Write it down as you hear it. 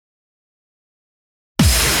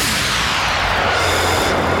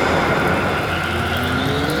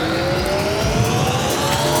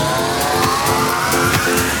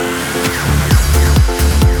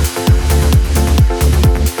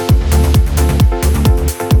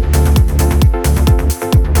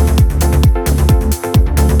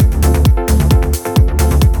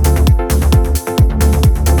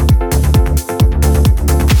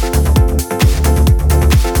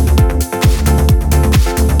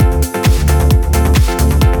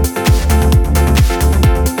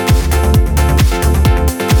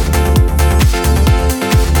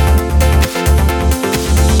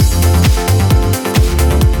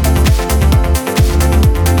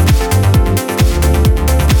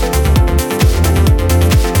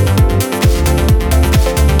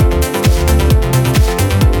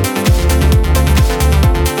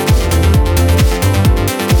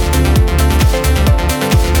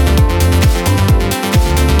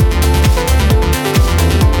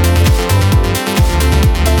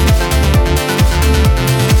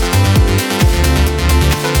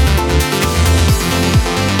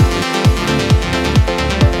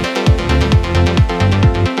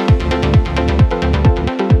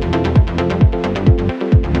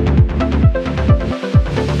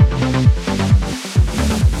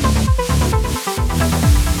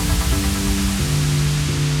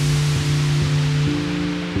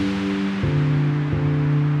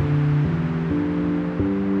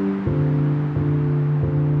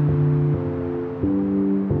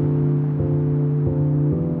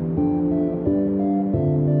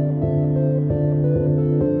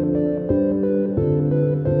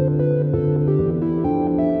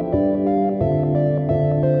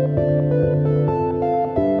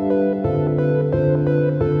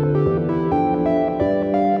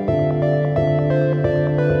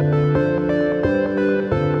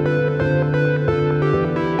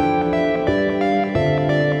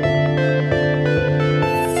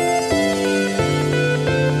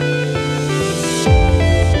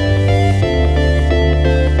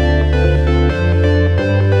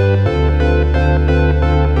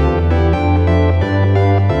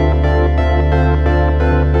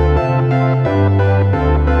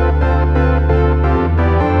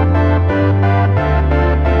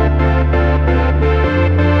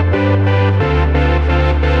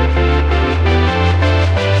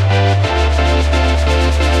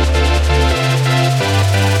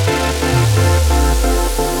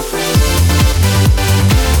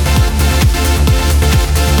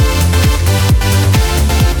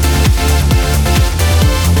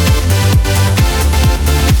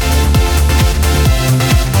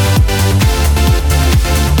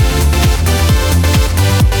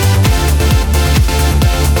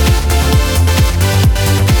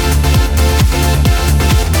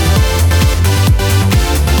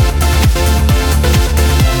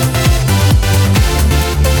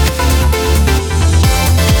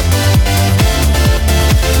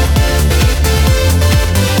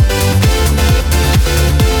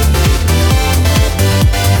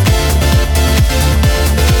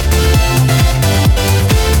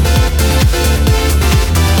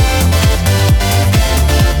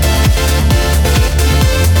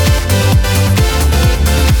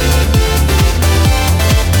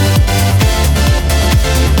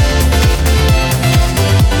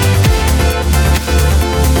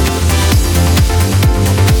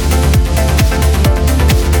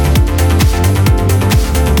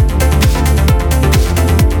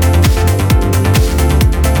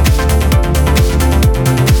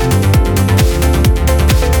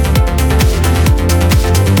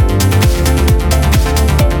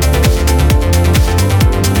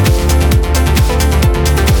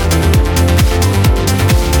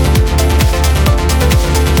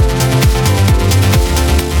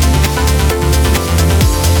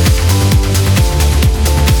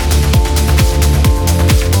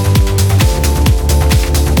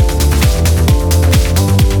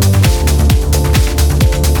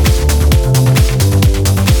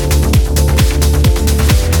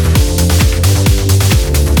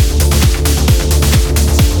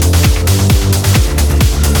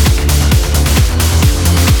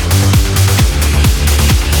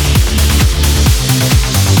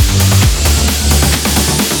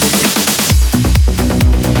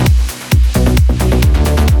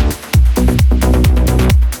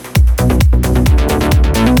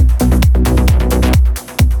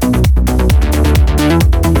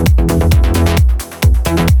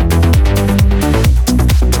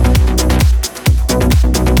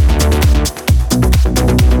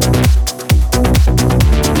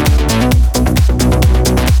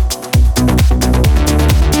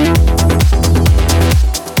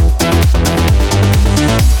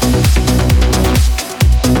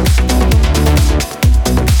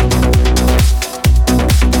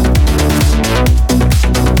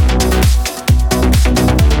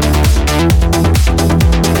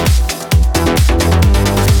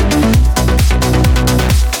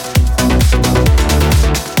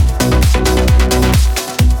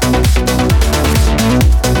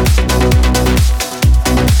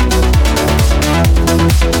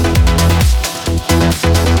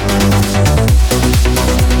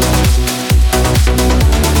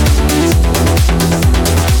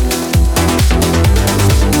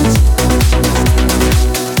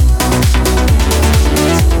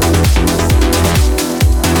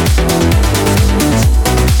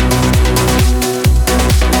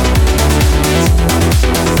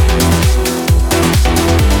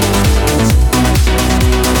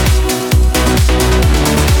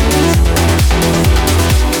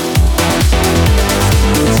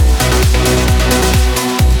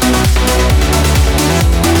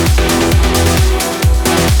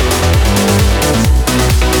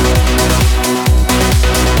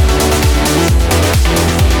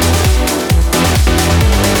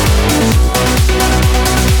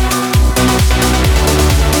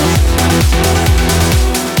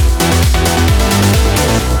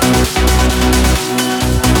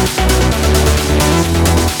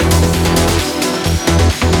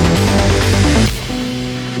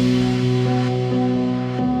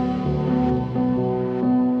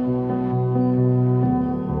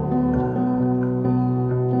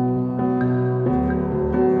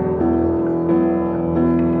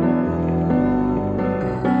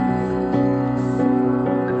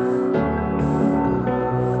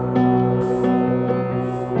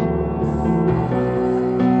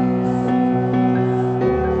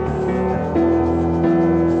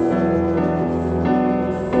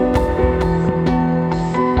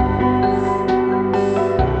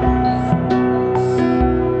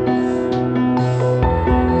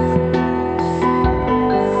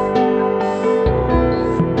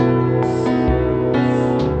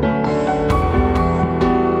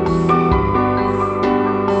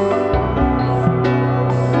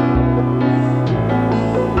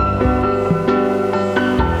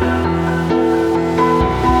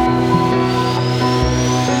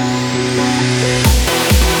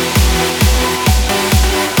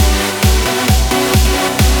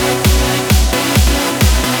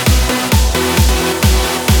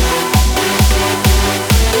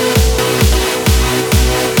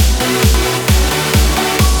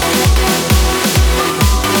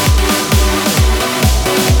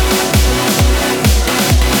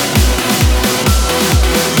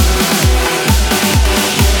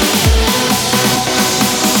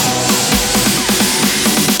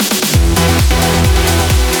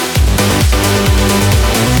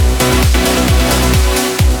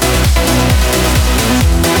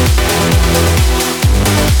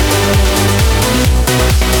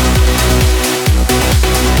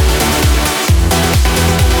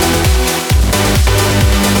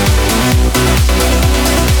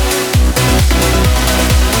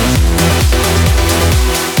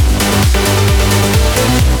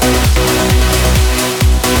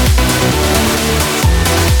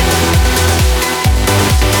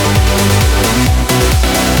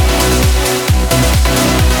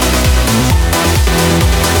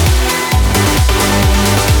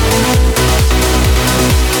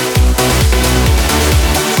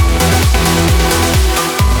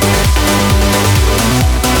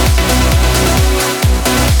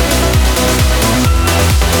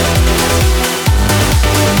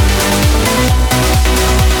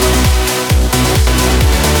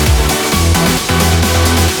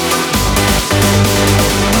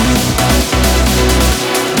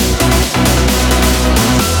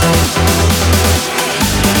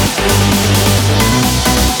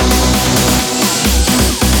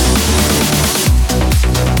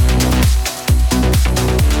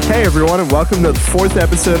everyone, and welcome to the 4th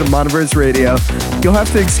episode of Monoverse Radio. You'll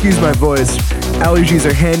have to excuse my voice. Allergies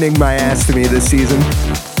are handing my ass to me this season.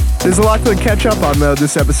 There's a lot to catch up on, though,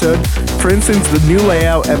 this episode. For instance, the new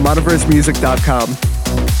layout at monoversemusic.com.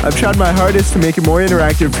 I've tried my hardest to make it more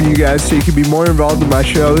interactive for you guys so you can be more involved in my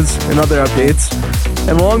shows and other updates.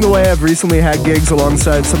 And along the way, I've recently had gigs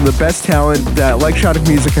alongside some of the best talent that Electronic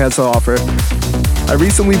Music has to offer. I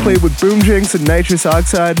recently played with Boom Jinx and Nitrous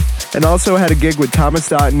Oxide, and also had a gig with Thomas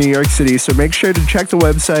Dot in New York City, so make sure to check the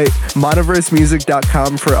website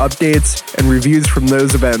monoversemusic.com for updates and reviews from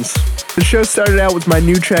those events. The show started out with my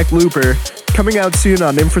new track Looper, coming out soon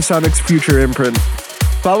on Infrasonic's Future imprint.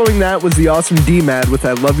 Following that was the awesome D-Mad with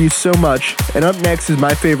I Love You So Much, and up next is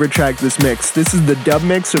my favorite track this mix. This is the dub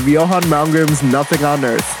mix of Johan Malmgren's Nothing on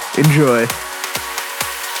Earth. Enjoy.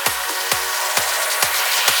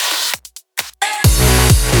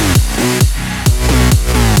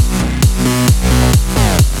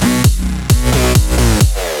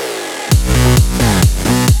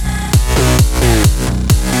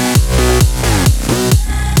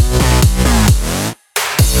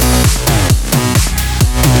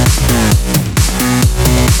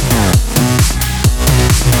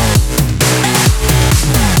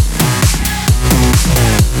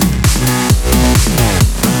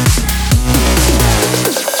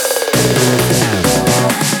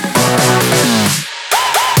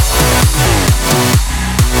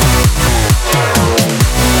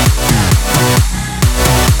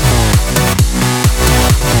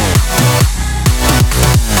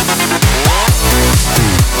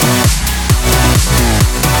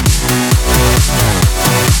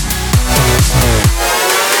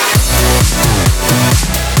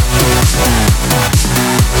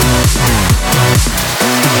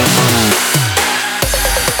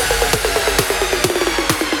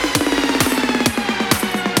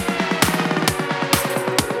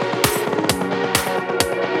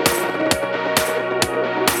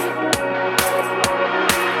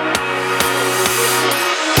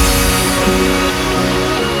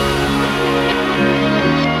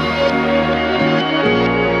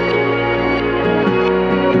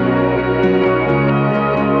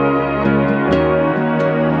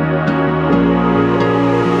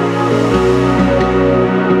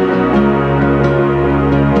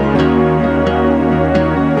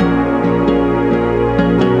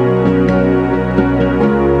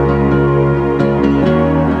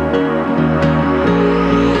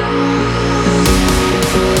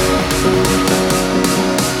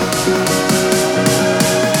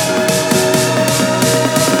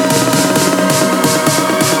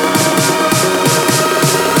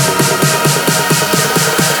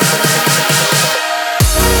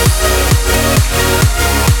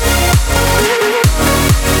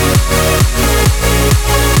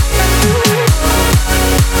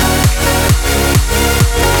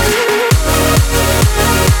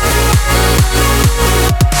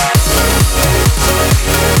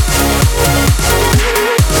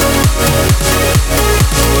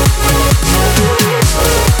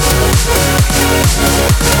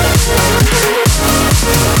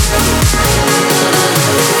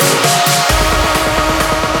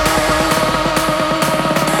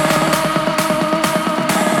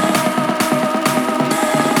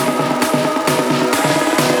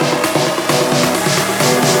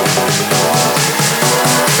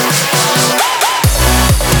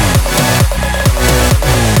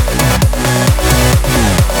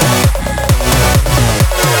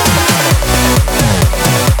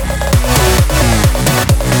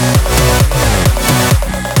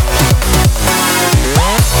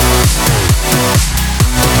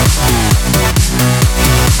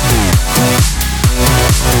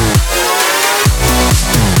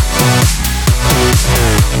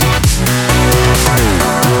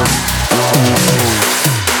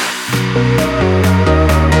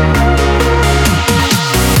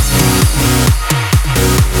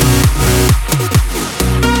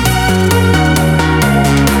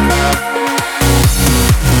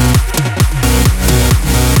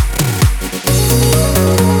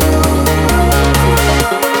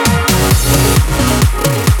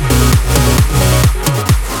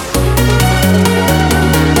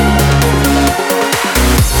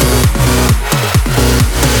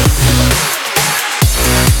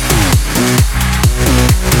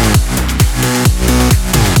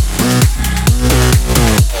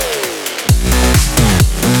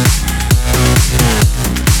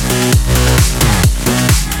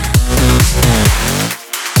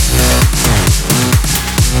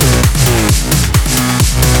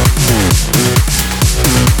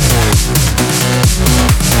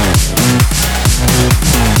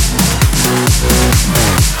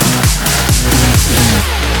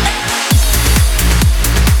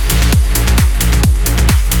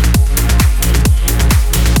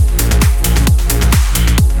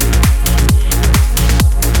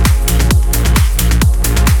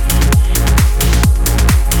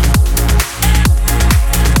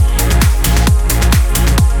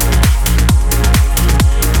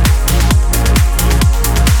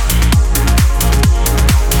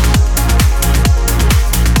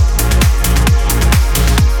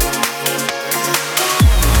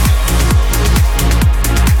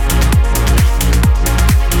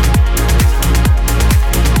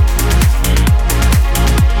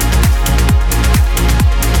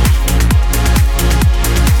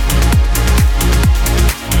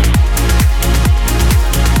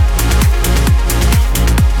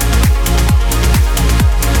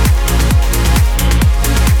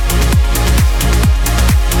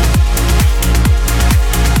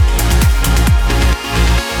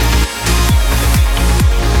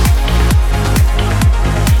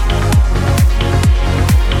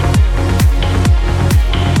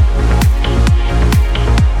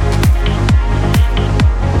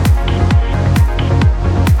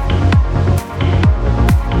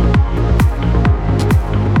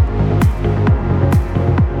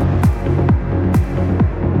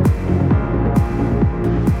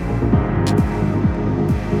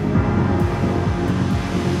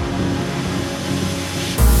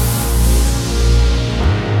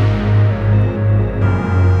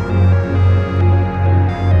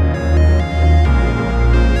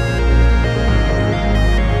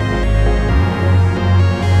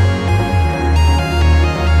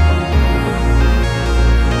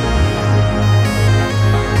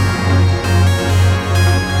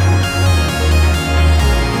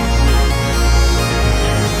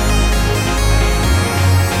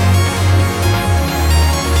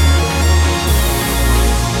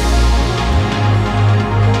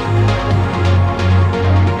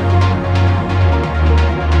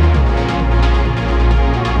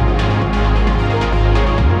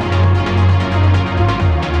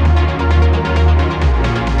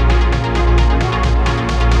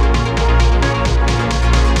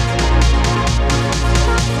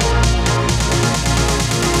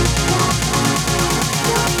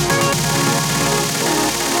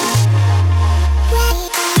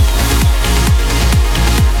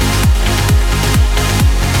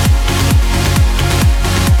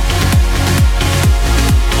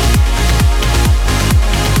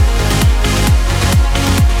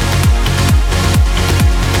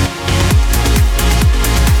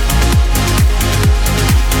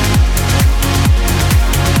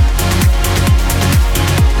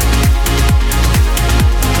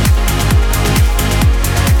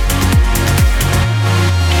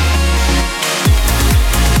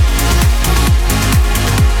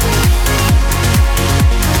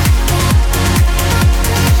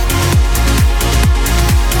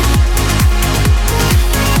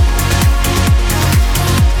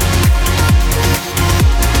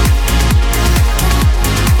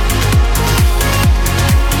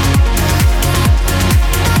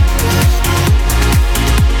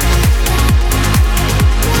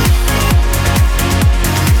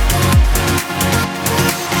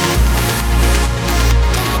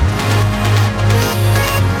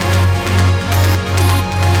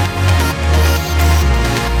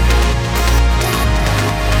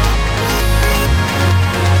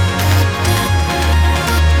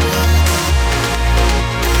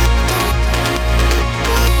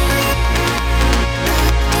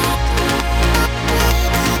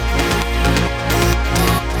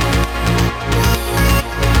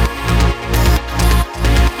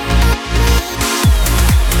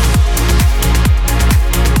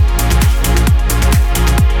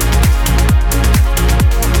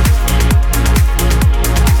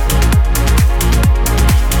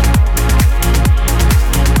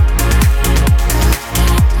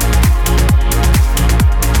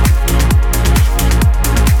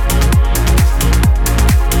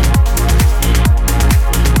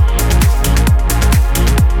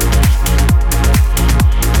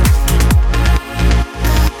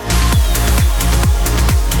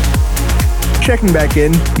 Checking back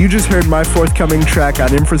in, you just heard my forthcoming track on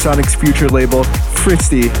Infrasonic's future label,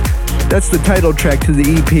 Fristy. That's the title track to the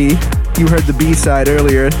EP. You heard the B-side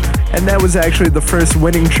earlier, and that was actually the first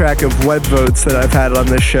winning track of web votes that I've had on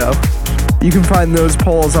this show. You can find those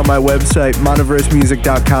polls on my website,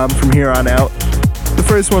 monoversemusic.com, from here on out. The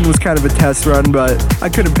first one was kind of a test run, but I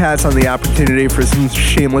couldn't pass on the opportunity for some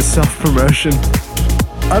shameless self-promotion.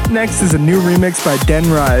 Up next is a new remix by Den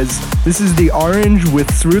Rise. This is The Orange with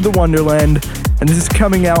Through the Wonderland, and this is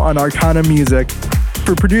coming out on Arcana Music.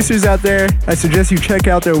 For producers out there, I suggest you check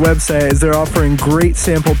out their website as they're offering great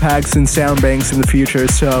sample packs and sound banks in the future,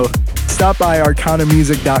 so stop by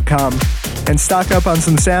arcanamusic.com and stock up on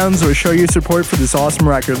some sounds or show your support for this awesome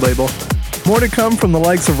record label. More to come from the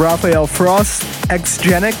likes of Raphael Frost,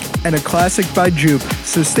 Xgenic, and a classic by Jupe,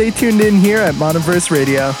 so stay tuned in here at Monoverse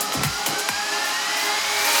Radio.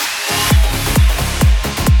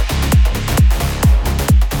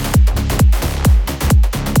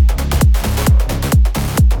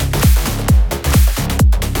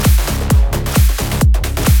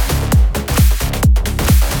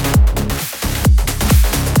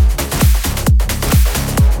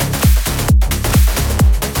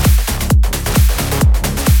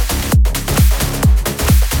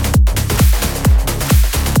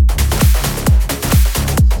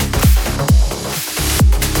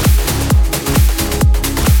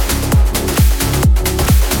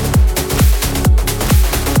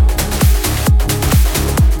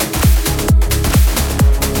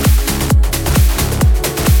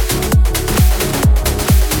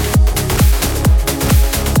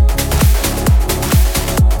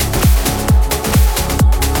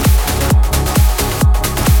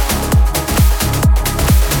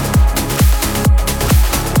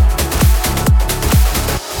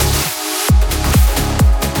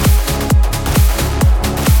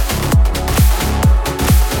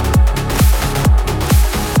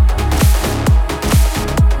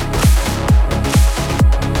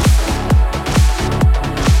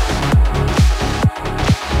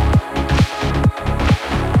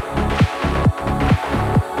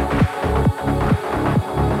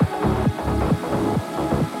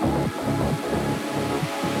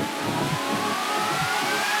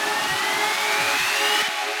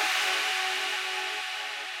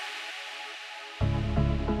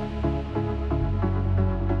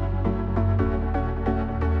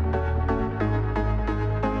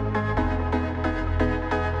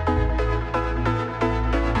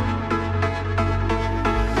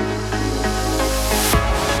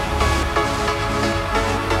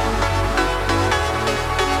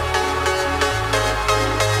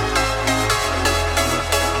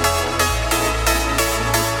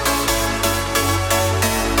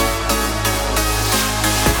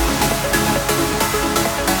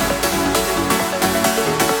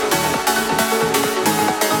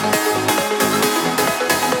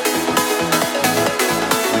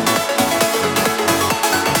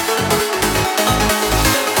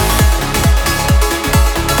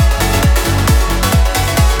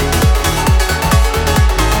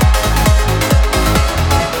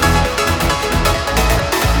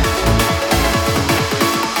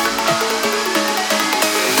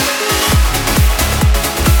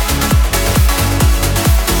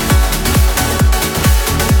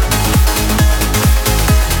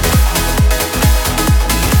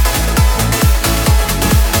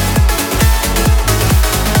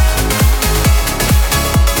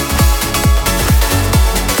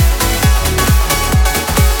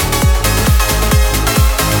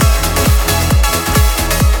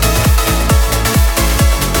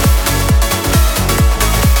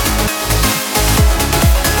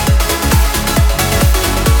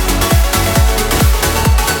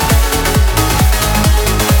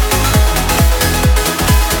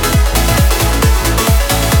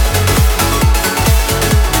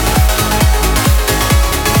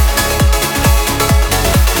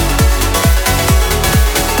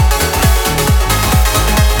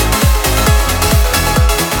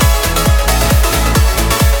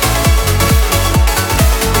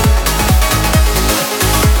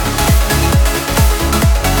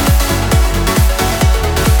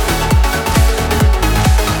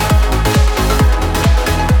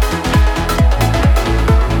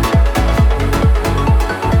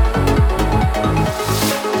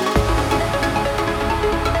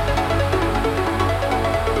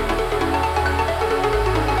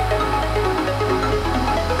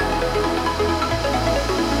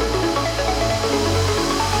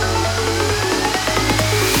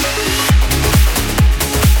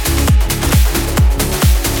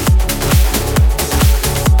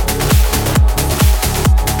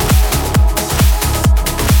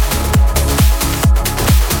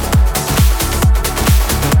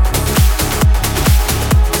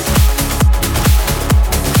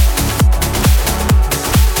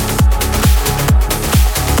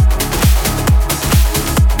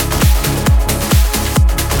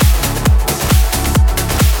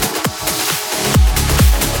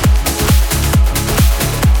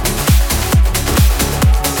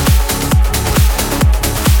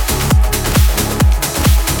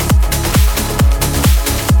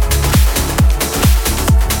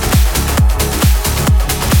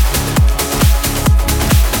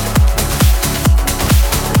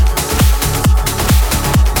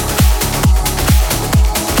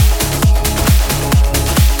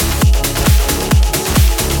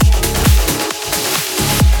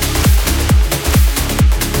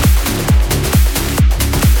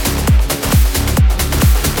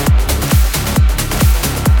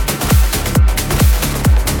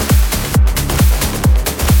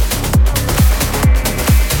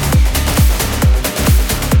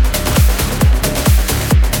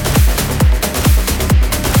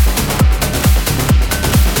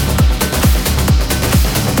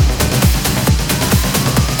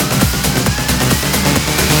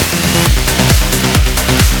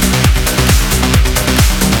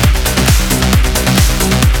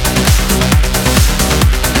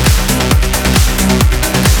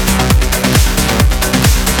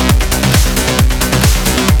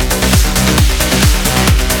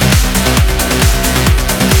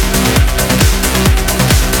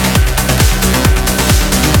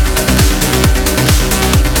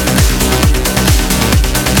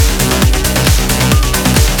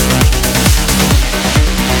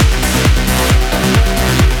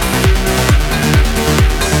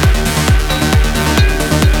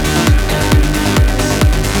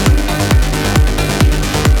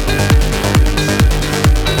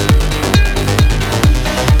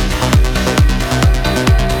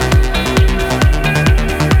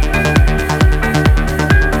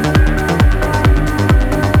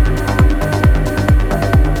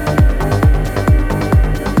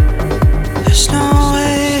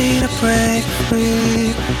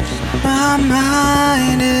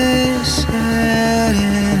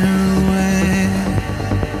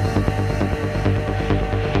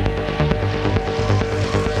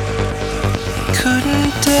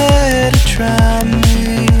 around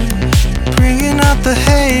me, bringing out the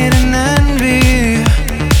hate and envy.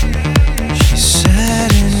 She's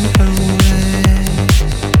setting away.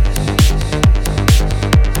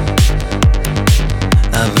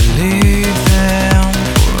 I believed them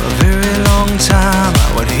for a very long time. I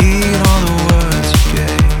would heed all the words you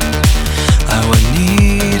gave. I would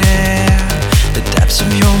need it, the depths of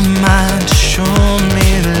your mind to show me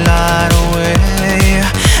the light away.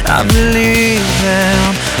 I believe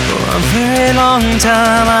them for a very long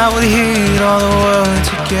time. I would heed all the words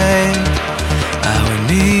you gave. I would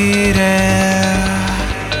need it,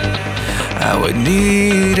 I would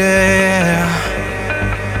need it.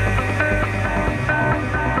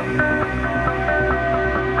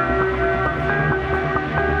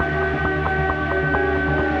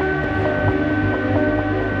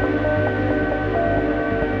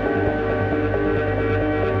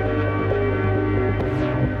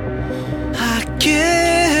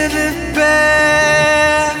 Give it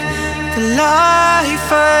back, the life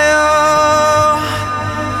I owe.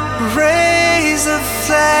 Raise a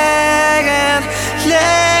flag and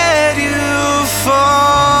let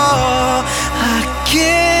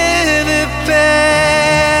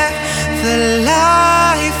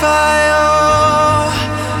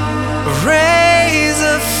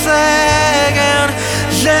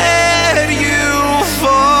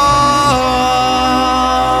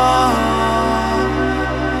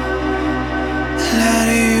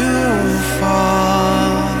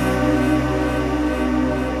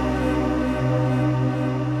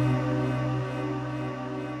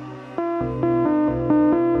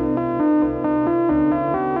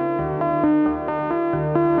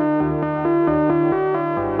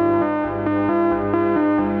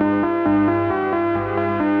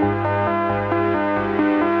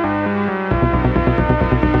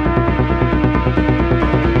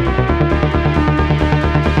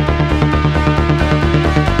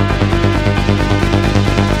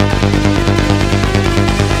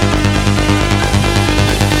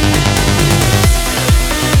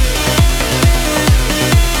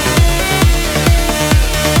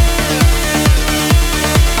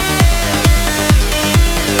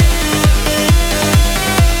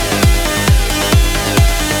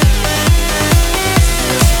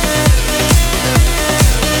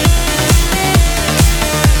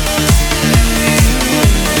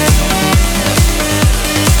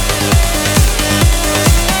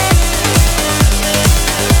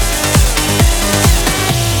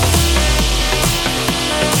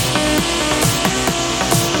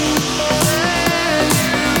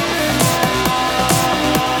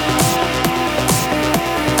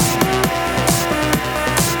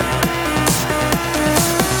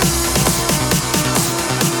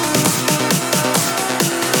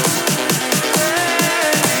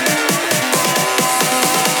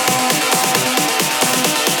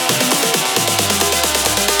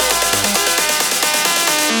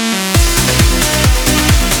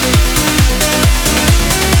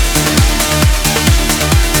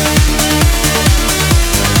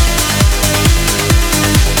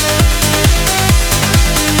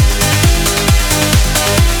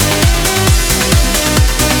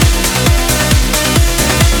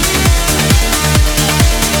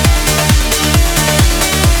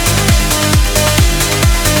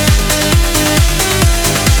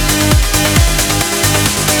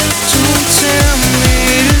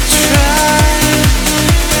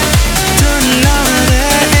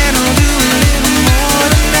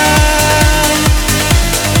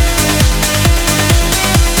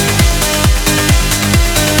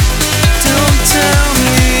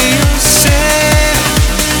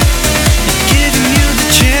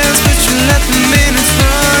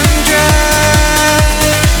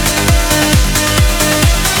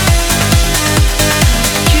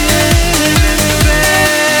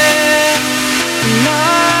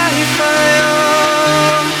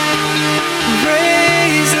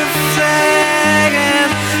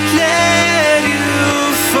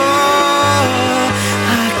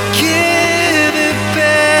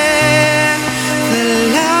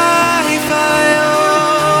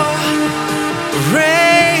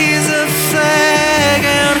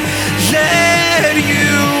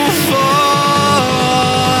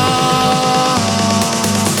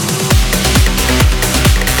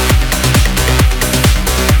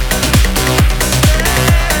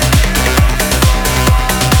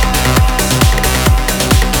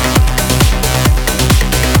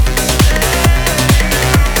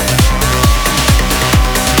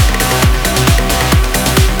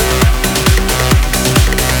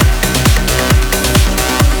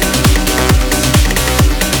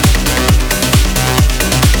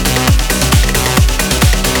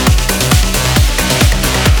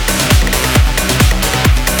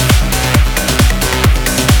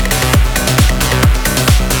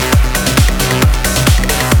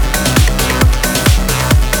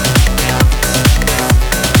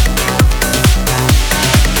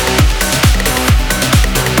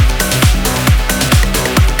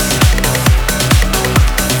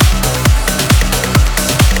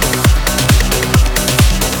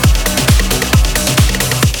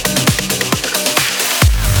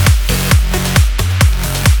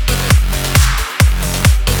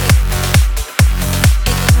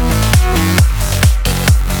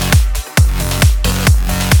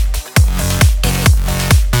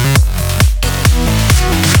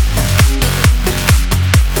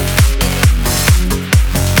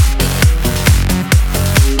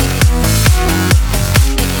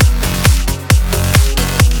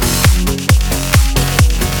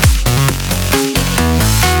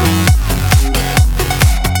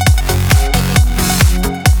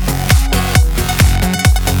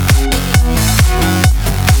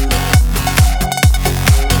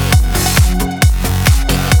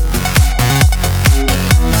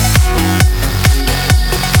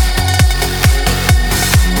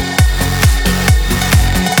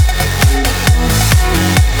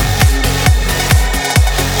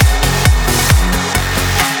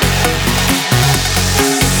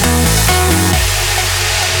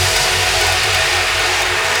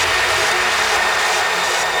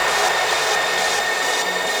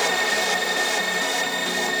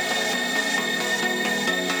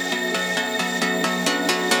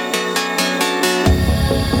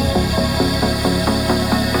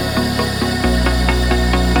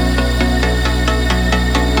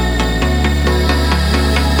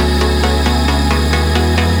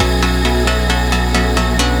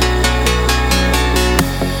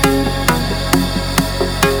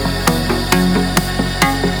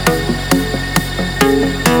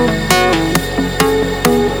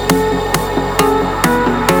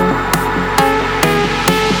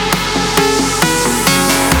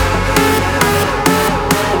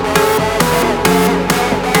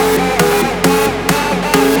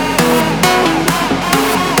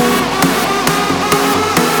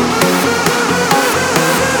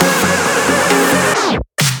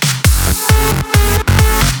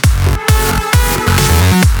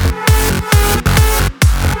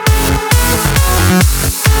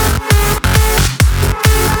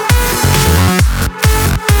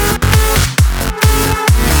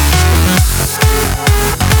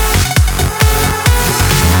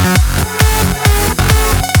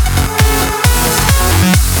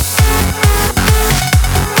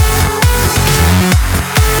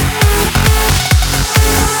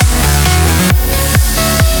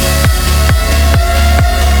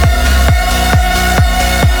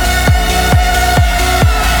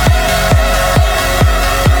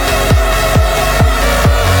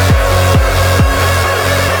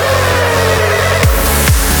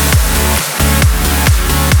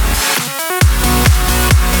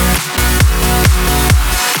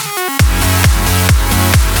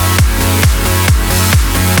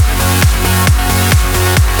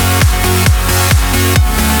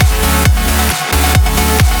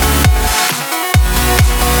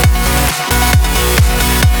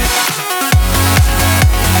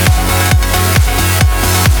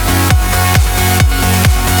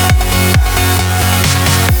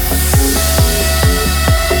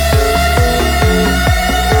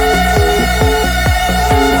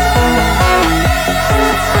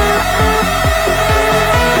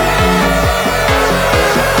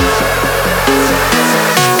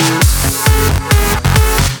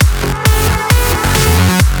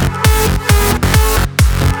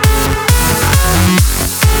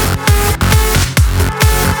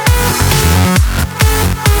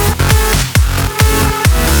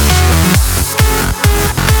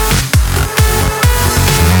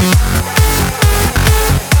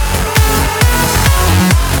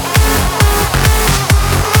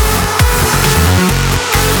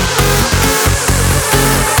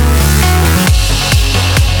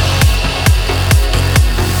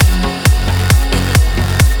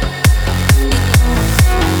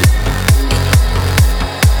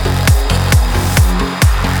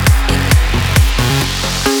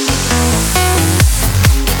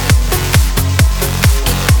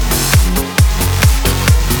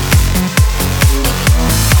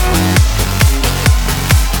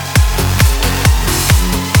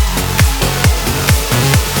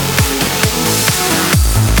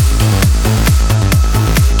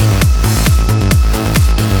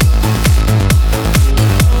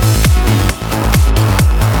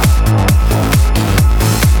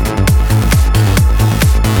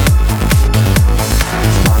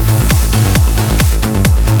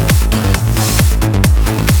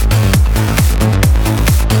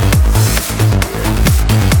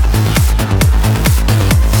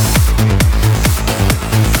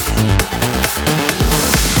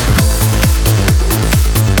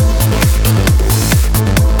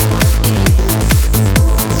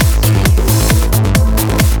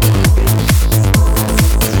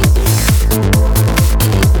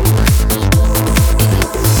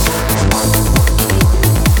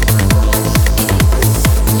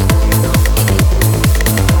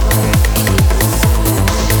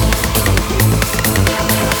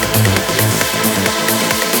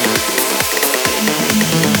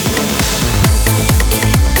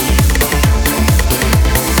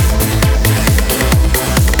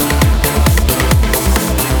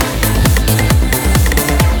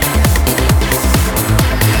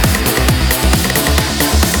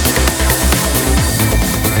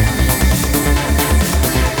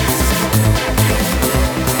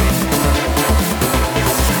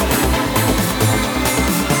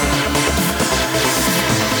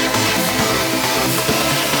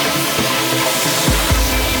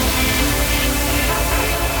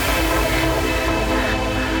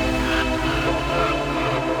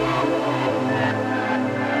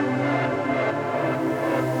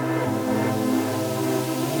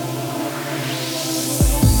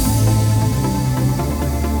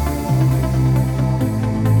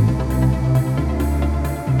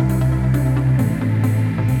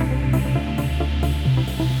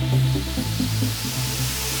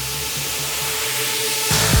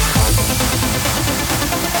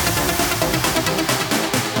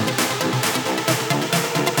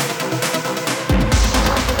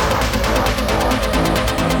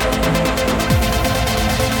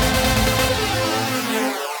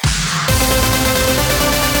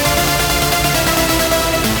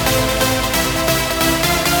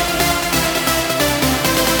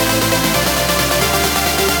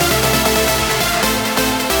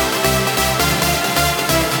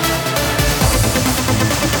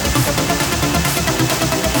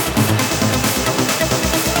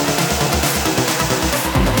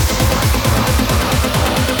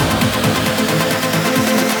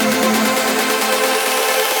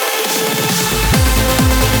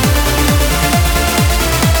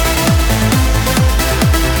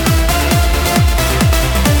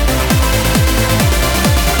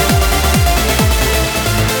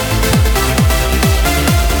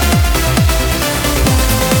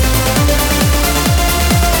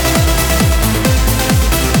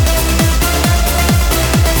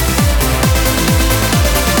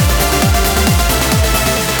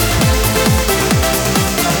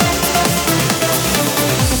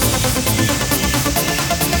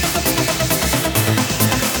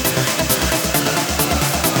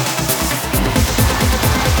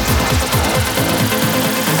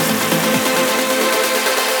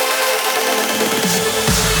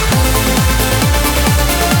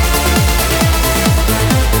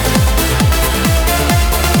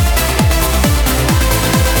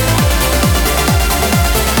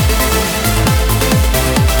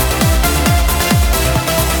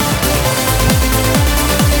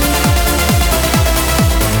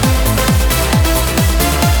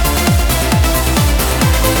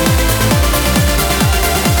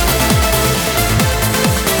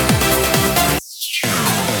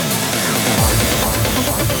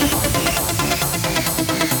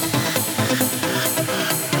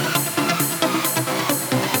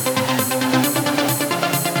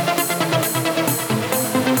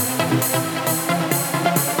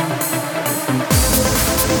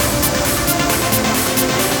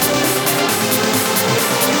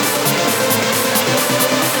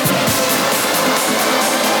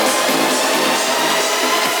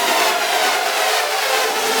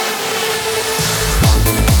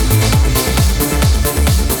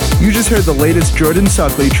You just heard the latest Jordan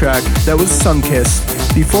Suckley track, that was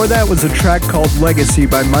Sunkissed. Before that was a track called Legacy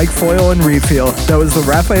by Mike Foyle and Refill, that was the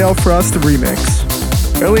Raphael Frost remix.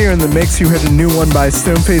 Earlier in the mix you heard a new one by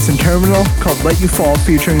Stoneface and Terminal called Let You Fall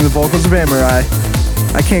featuring the vocals of Amorai.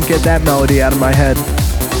 I can't get that melody out of my head.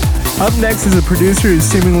 Up next is a producer who's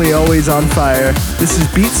seemingly always on fire. This is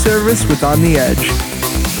Beat Service with On The Edge.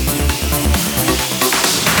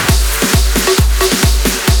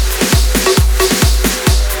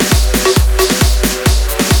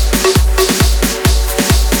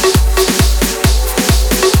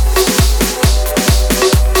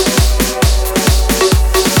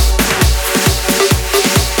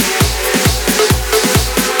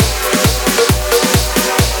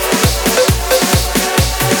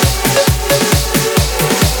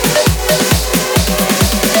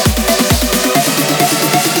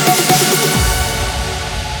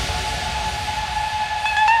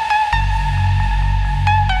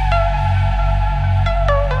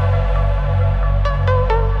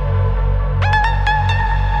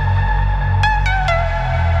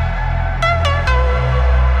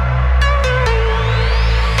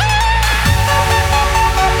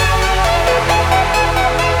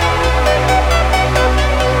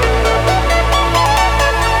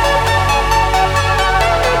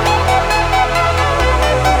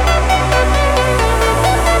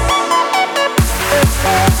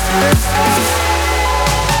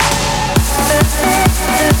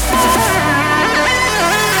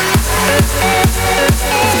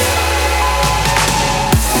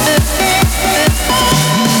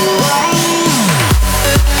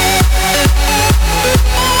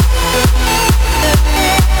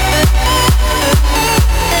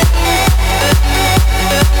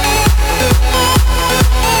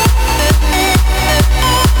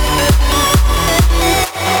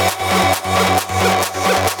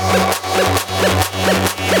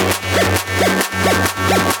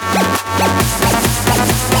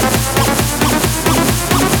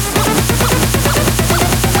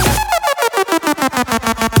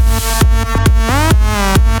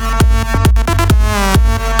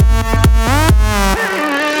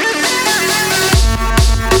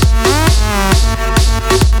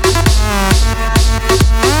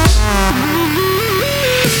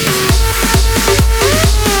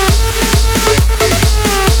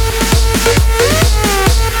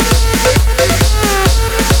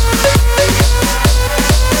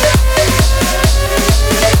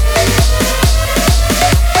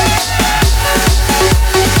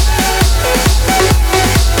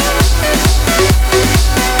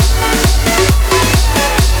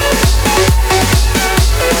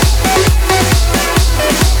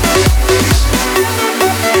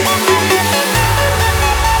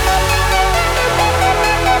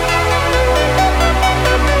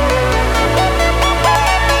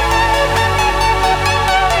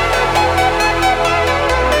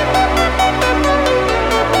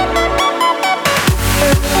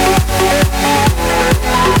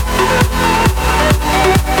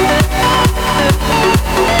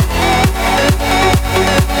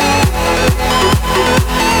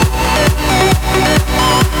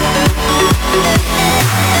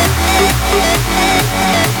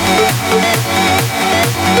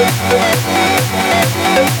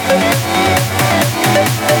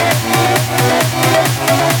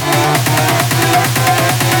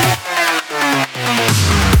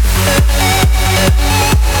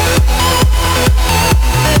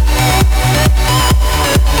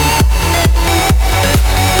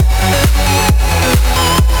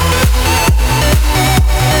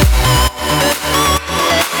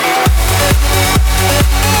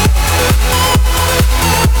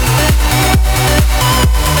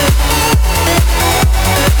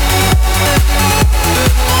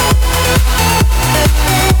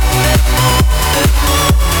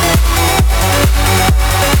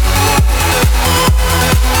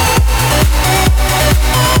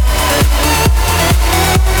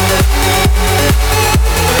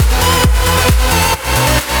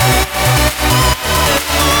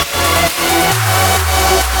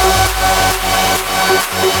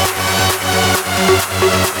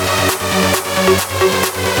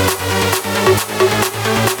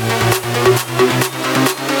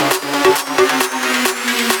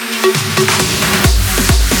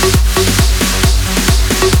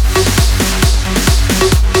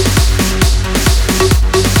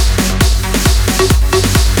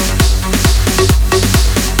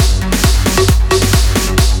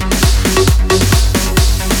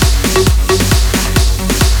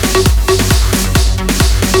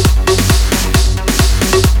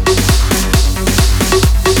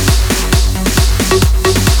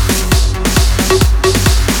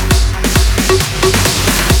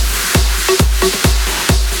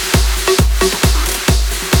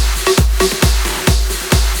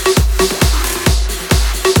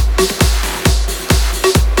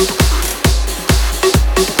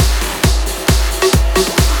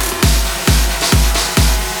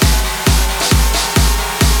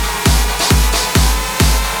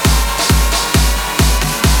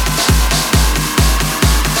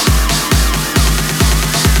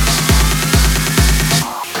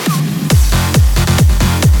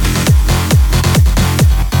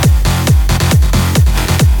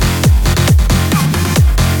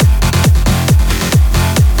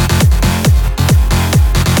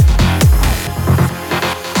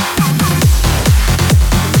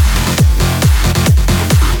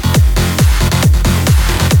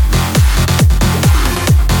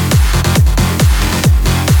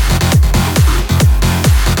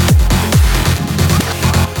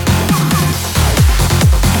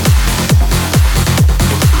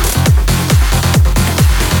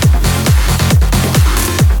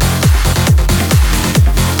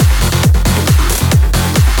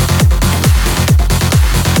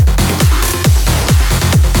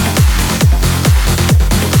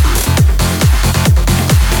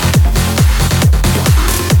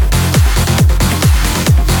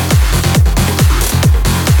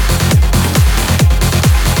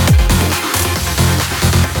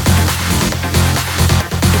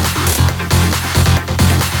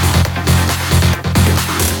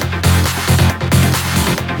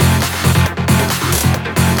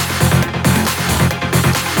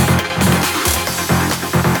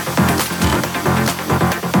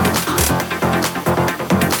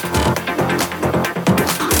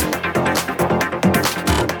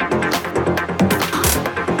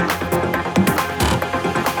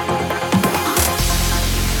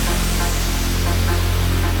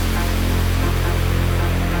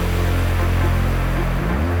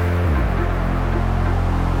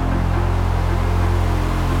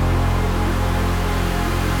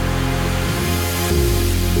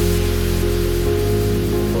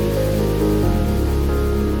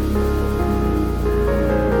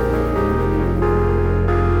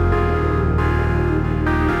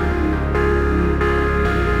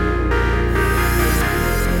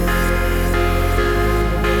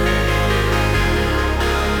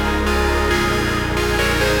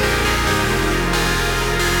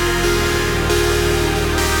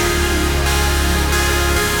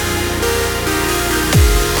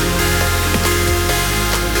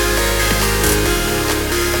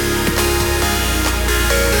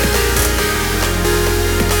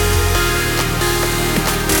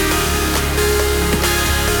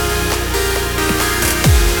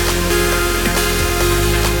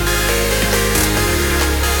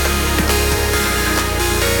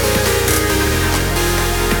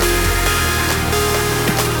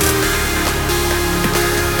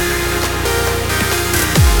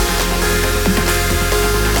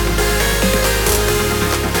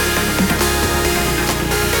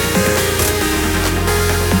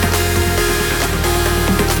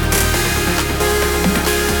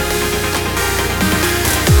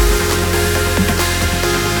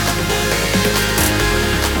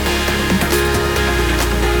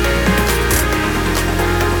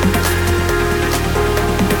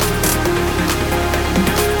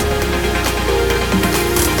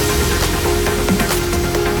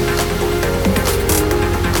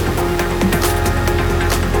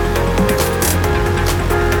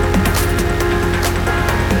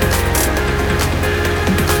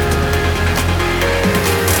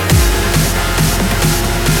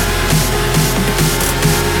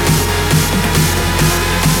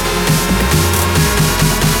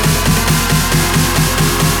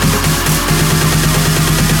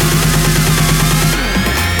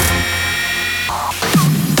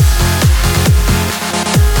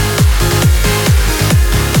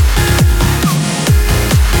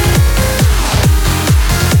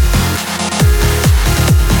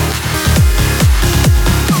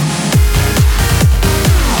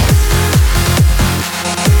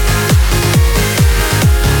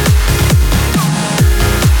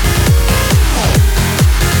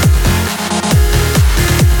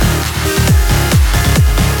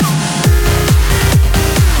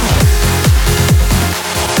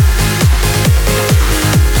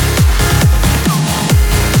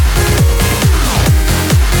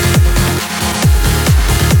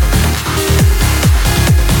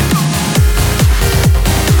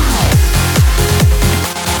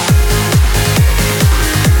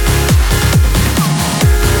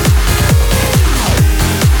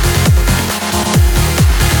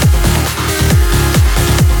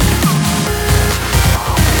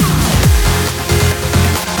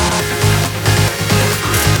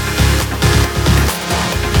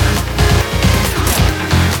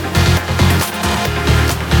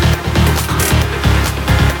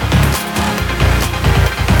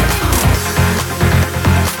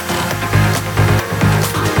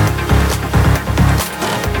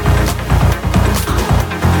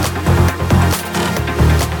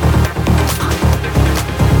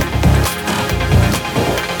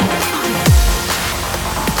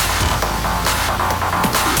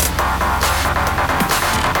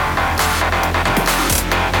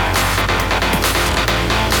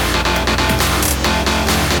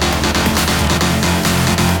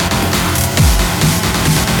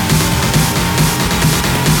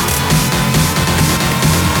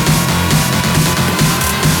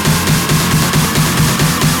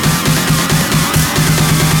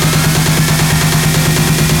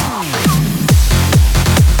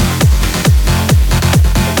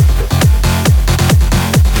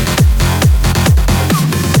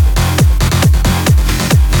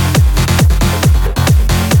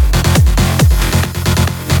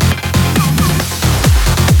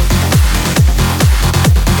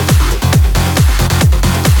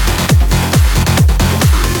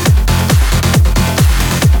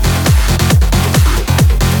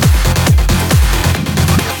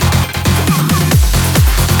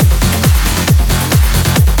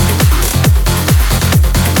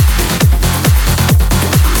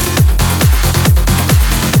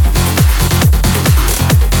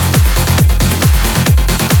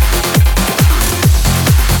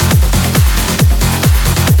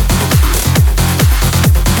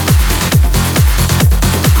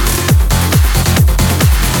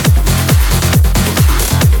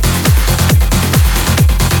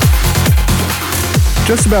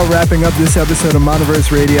 just about wrapping up this episode of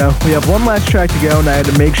Monoverse Radio. We have one last track to go, and I had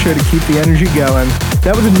to make sure to keep the energy going.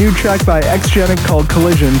 That was a new track by Xgenic called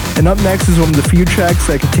Collision, and up next is one of the few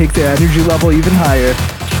tracks that can take the energy level even higher.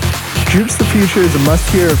 Droops the Future is a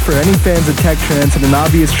must-hear for any fans of tech trance and an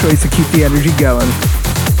obvious choice to keep the energy going.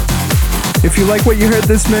 If you like what you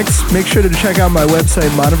heard this mix, make sure to check out my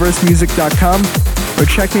website, monoversemusic.com, or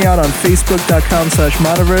check me out on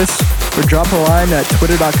facebook.com/monoverse, or drop a line at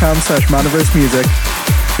twitter.com/monoversemusic.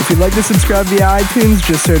 If you'd like to subscribe via iTunes,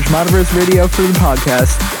 just search Monoverse Radio for the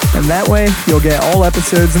podcast, and that way you'll get all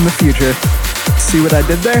episodes in the future. See what I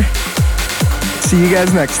did there? See you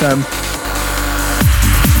guys next time.